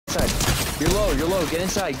You're low, get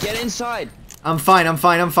inside. I'm fine.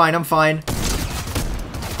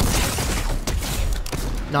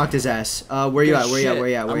 Knocked his ass. Where you at?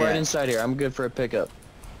 I'm right inside here. I'm good for a pickup.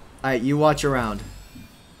 Alright, you watch around.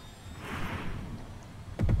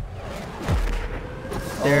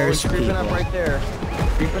 There's creeping people. up right there.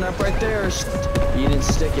 Creeping up right there. You didn't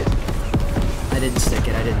stick it. I didn't stick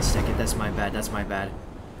it. That's my bad.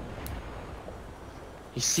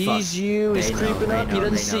 He sees you. He's creeping up. He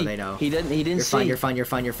doesn't see. They know. He didn't see. You're fine. You're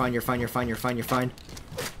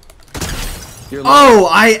oh,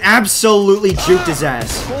 I absolutely juked his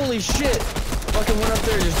ass. Holy shit! Fucking went up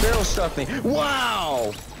there and just barrel stuffed me.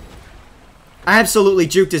 Wow! I absolutely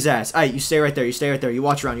juked his ass. Alright, you stay right there. You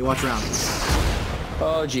watch around.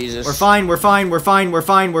 Oh Jesus. We're fine. We're fine. We're fine. We're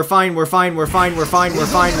fine. We're fine. We're fine. We're fine. We're fine. We're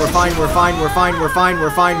fine. We're fine. We're fine. We're fine. We're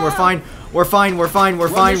fine. We're fine. We're fine. We're fine. We're fine. We're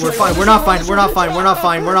fine. We're fine. We're not fine. We're not fine. We're not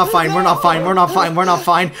fine. We're not fine. We're not fine. We're not fine. We're not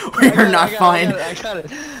fine. We're not fine. I got it.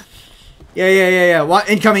 Yeah. What?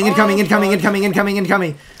 Incoming.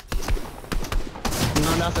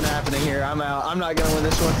 No, nothing happening here. I'm out. I'm not gonna win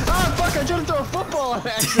this one. Ah, fuck! I tried to throw a football on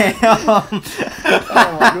accident. Damn. Oh,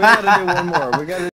 we gotta do one more. We gotta.